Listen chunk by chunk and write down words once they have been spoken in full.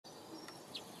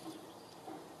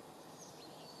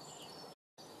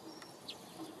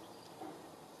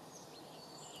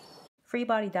free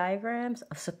body diagrams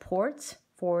of supports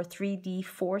for 3D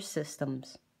force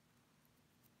systems.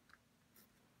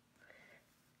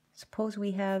 Suppose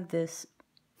we have this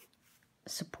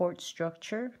support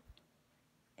structure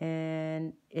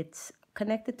and it's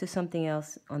connected to something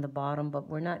else on the bottom, but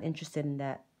we're not interested in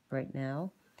that right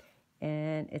now.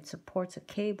 And it supports a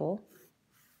cable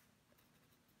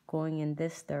going in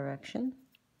this direction.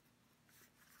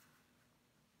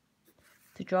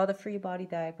 To draw the free body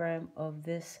diagram of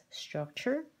this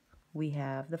structure, we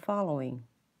have the following.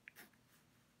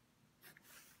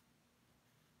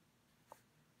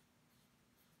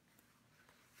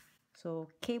 So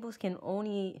cables can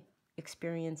only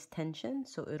experience tension,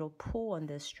 so it'll pull on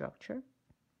this structure.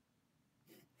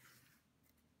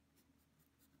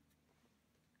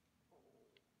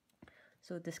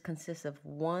 So this consists of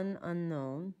one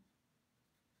unknown,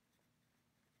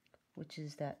 which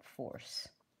is that force,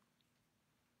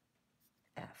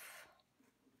 F.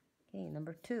 Okay,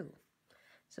 number 2.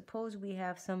 Suppose we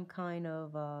have some kind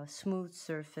of smooth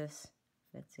surface.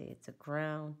 Let's say it's a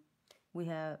ground. We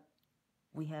have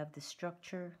the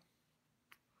structure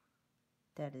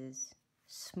that is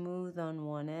smooth on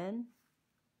one end,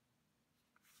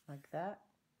 like that.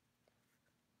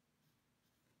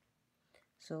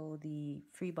 So the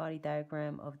free body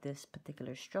diagram of this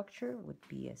particular structure would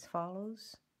be as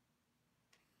follows.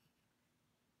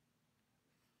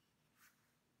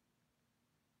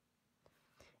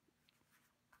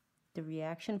 The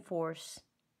reaction force,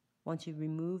 once you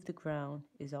remove the ground,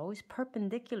 is always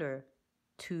perpendicular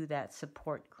to that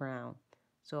support ground.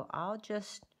 So I'll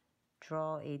just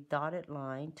draw a dotted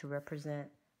line to represent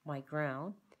my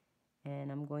ground,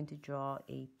 and I'm going to draw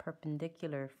a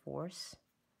perpendicular force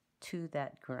to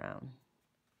that ground.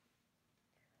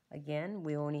 Again,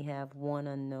 we only have one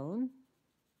unknown,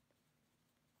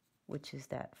 which is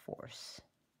that force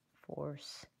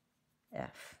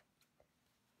F.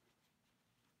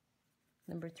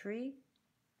 Number 3,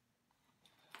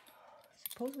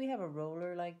 suppose we have a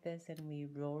roller like this and we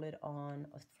roll it on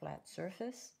a flat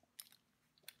surface.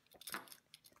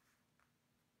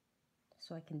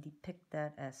 So I can depict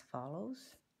that as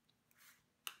follows.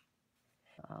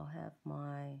 I'll have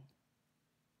my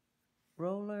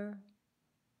roller,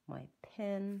 my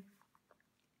pen,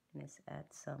 and it's at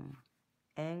some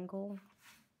angle,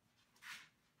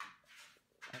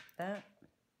 like that.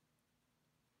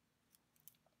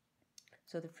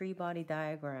 So the free body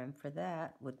diagram for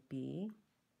that would be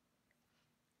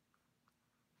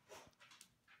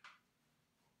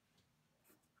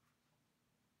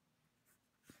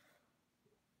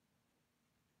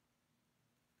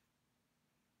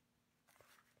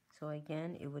so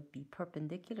again, it would be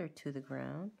perpendicular to the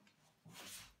ground.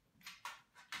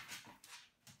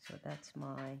 So that's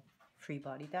my free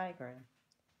body diagram.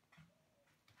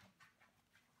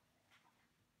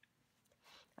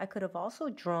 I could have also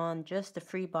drawn just the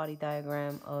free body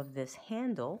diagram of this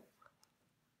handle.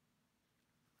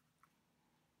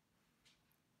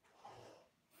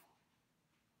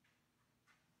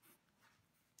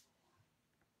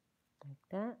 Like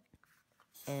that.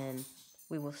 And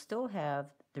we will still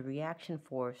have the reaction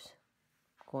force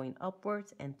going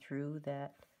upwards and through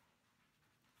that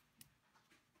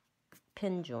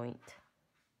pin joint.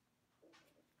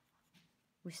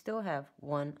 We still have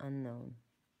one unknown.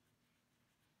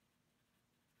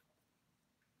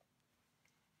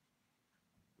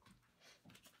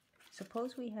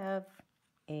 Suppose we have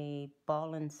a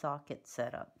ball and socket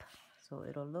setup. So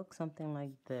it'll look something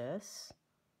like this.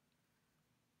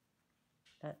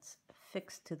 That's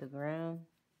fixed to the ground.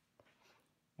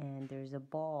 And there's a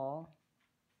ball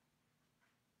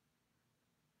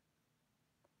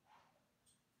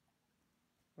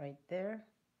right there.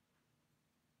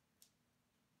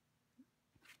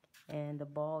 And the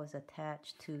ball is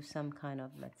attached to some kind of,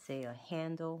 let's say, a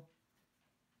handle.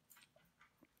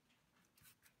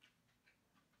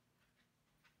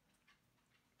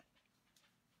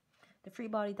 The free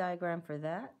body diagram for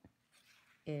that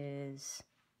is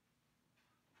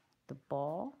the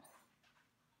ball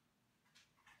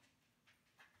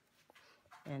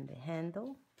and the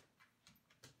handle.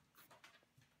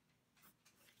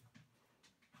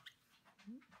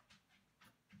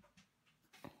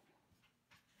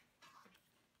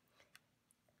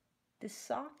 The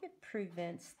socket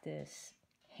prevents this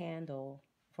handle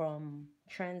from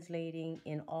translating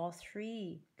in all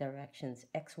 3 directions,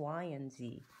 X, Y, and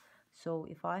Z. So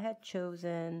if I had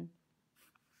chosen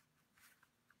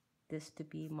this to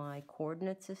be my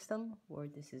coordinate system, where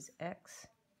this is X,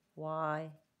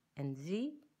 Y, and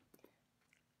Z,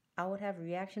 I would have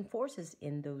reaction forces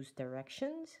in those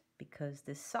directions because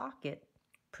the socket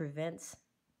prevents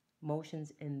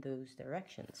motions in those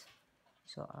directions.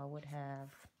 So I would have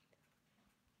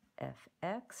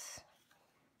Fx,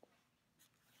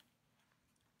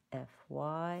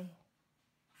 Fy,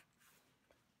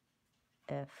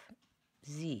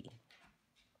 Fz.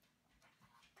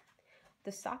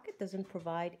 The socket doesn't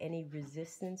provide any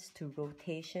resistance to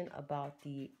rotation about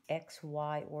the x,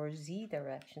 y, or z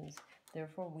directions.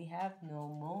 Therefore, we have no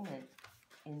moment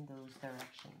in those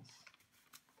directions.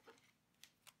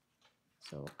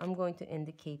 So I'm going to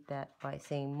indicate that by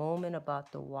saying moment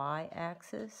about the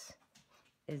y-axis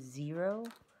is 0,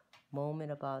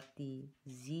 moment about the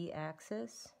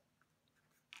z-axis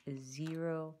is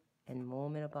 0, and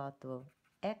moment about the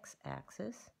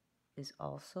x-axis is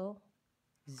also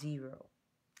 0.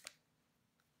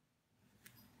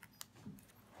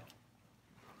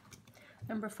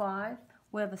 Number 5,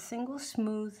 we have a single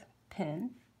smooth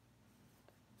pin,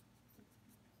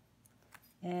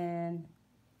 and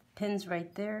pin's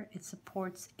right there. It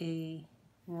supports a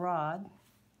rod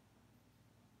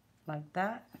like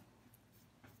that.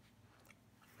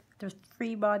 The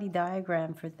free body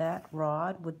diagram for that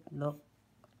rod would look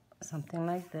something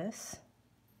like this.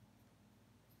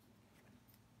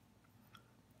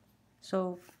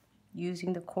 So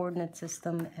using the coordinate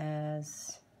system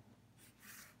as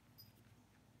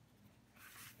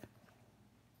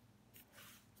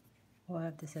we'll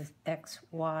have this as x,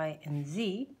 y, and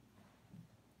z.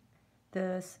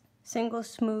 The single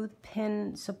smooth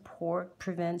pin support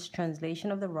prevents translation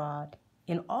of the rod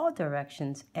in all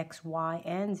directions, x, y,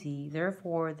 and z.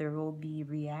 Therefore, there will be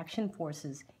reaction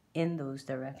forces in those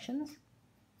directions.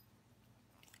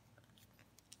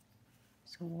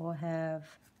 So we'll have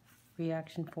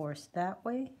reaction force that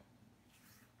way,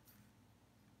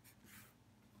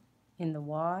 in the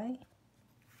y,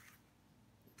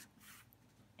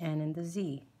 and in the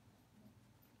z.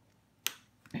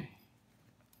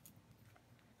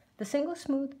 The single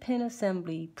smooth pin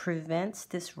assembly prevents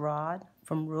this rod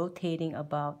from rotating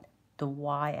about the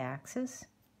y-axis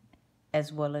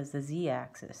as well as the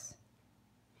z-axis.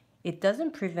 It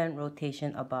doesn't prevent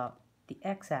rotation about the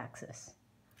x-axis.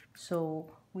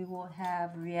 So we will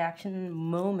have reaction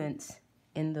moments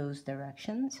in those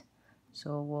directions.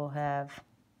 So we'll have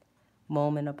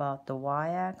moment about the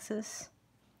y-axis,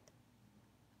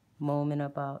 moment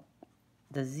about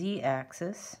the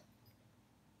z-axis,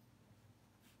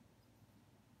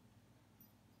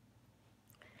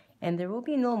 and there will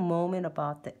be no moment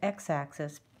about the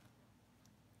x-axis,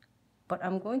 but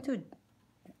I'm going to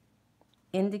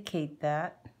indicate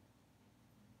that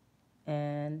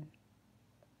and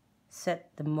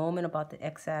set the moment about the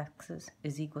x-axis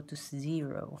is equal to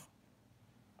 0.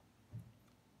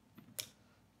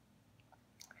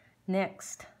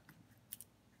 Next,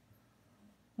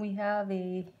 we have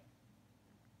a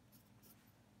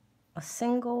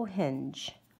single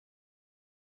hinge.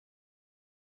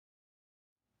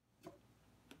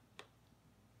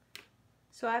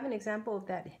 So I have an example of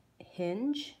that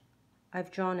hinge. I've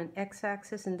drawn an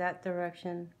x-axis in that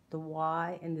direction. The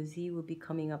y and the z will be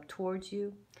coming up towards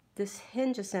you. This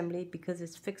hinge assembly, because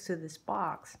it's fixed to this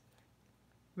box,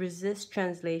 resists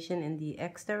translation in the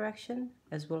x direction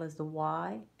as well as the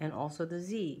y and also the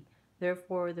z.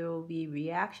 Therefore, there will be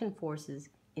reaction forces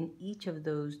in each of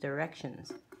those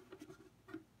directions.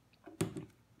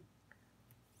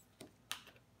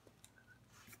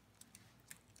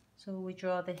 So we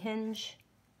draw the hinge,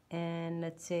 and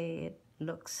let's say it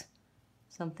looks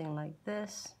something like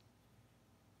this.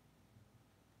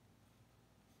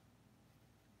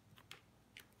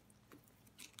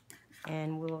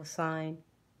 And we'll assign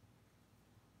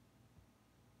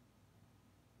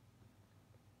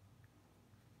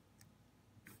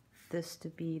this to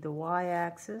be the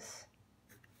y-axis,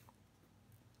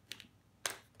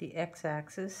 the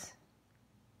x-axis,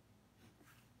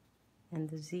 and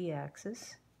the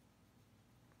z-axis.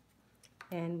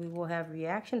 And we will have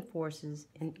reaction forces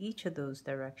in each of those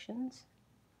directions.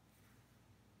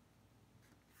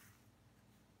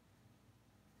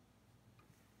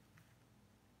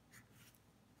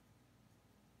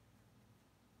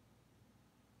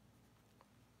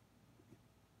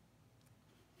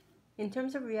 In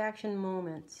terms of reaction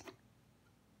moments,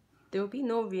 there will be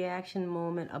no reaction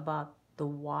moment about the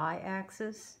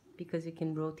y-axis because it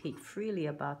can rotate freely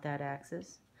about that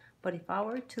axis. But if I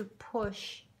were to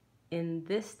push in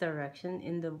this direction,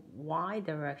 in the y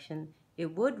direction,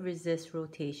 it would resist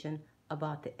rotation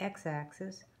about the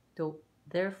x-axis.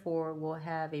 Therefore, we'll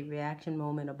have a reaction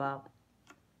moment about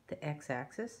the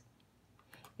x-axis.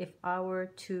 If I were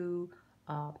to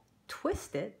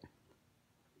twist it,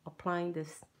 applying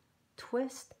this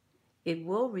twist, it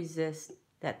will resist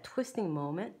that twisting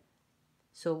moment.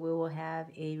 So we will have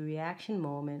a reaction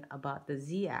moment about the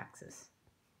z-axis.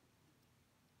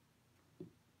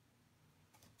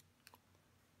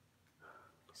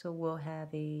 So we'll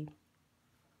have a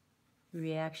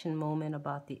reaction moment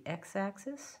about the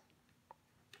x-axis,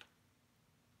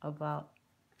 about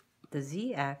the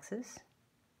z-axis,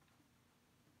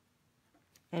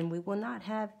 and we will not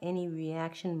have any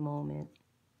reaction moment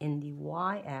in the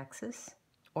y-axis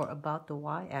or about the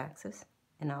y-axis,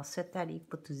 and I'll set that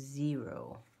equal to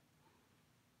 0.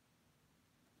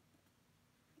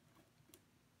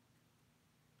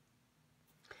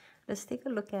 Let's take a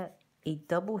look at a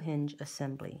double hinge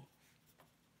assembly.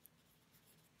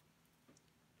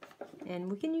 And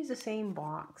we can use the same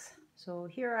box. So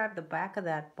here I have the back of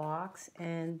that box,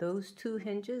 and those two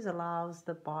hinges allows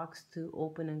the box to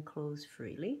open and close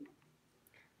freely.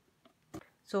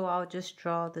 So I'll just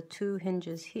draw the two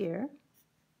hinges here.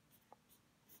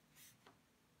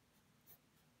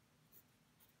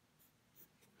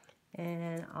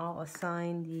 And I'll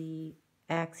assign the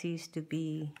axes to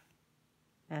be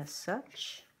as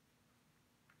such.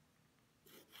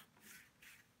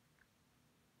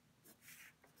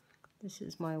 This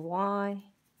is my y,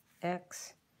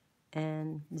 x,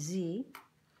 and z.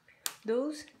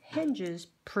 Those hinges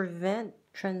prevent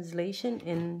translation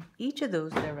in each of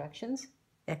those directions,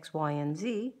 x, y, and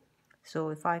z. So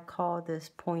if I call this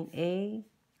point A,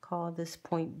 call this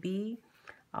point B,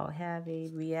 I'll have a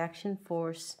reaction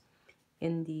force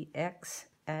in the x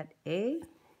at A,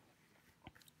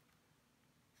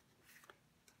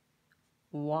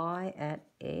 y at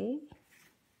A,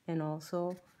 and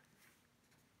also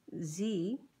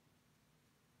z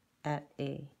at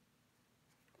A.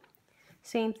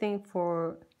 Same thing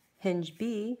for hinge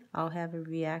B. I'll have a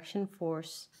reaction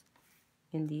force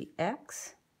in the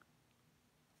x,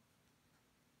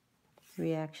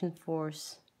 reaction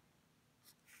force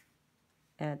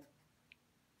at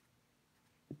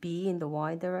B in the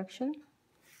y direction,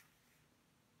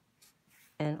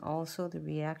 and also the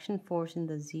reaction force in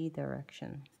the z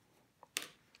direction.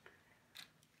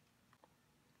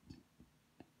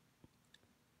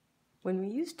 When we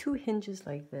use two hinges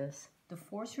like this, the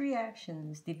force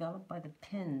reactions developed by the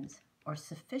pins are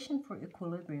sufficient for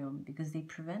equilibrium because they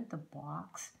prevent the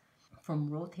box from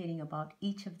rotating about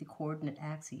each of the coordinate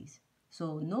axes.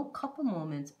 So no couple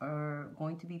moments are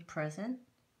going to be present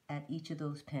at each of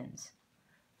those pins.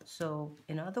 So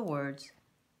in other words,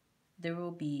 there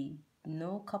will be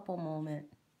no couple moment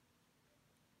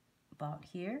about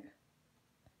here.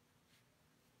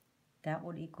 That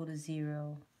would equal to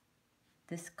 0.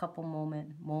 This couple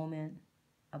moment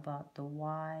about the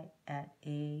y at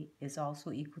A is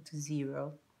also equal to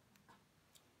 0.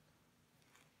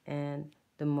 And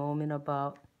the moment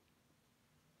about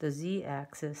the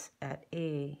z-axis at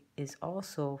A is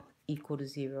also equal to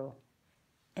 0.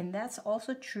 And that's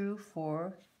also true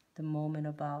for the moment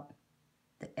about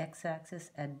the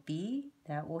x-axis at B,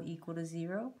 that will equal to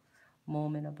 0.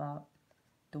 Moment about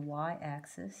the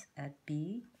y-axis at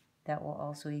B, that will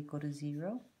also equal to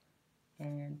 0.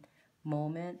 And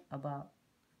moment about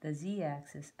the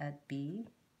z-axis at B,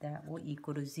 that will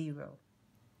equal to 0.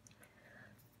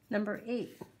 Number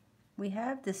 8, we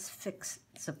have this fixed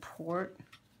support,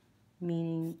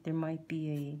 meaning there might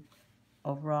be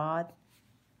a rod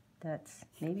that's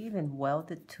maybe even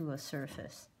welded to a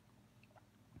surface.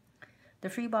 The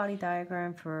free body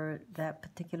diagram for that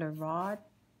particular rod,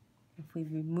 if we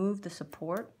remove the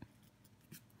support,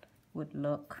 would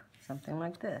look something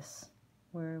like this,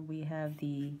 where we have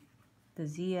the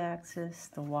z-axis,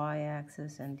 the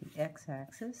y-axis, and the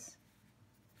x-axis.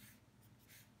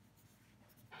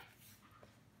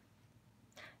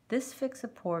 This fixed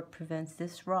support prevents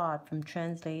this rod from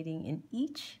translating in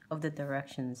each of the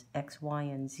directions x, y,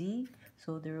 and z,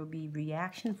 so there will be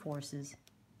reaction forces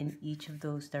in each of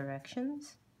those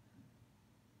directions.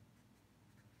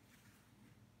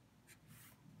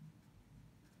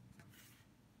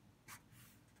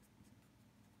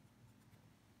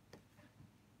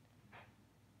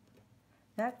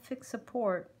 That fixed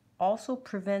support also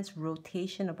prevents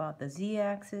rotation about the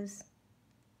z-axis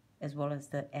as well as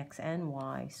the x and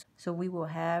y. So we will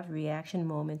have reaction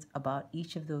moments about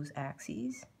each of those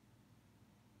axes.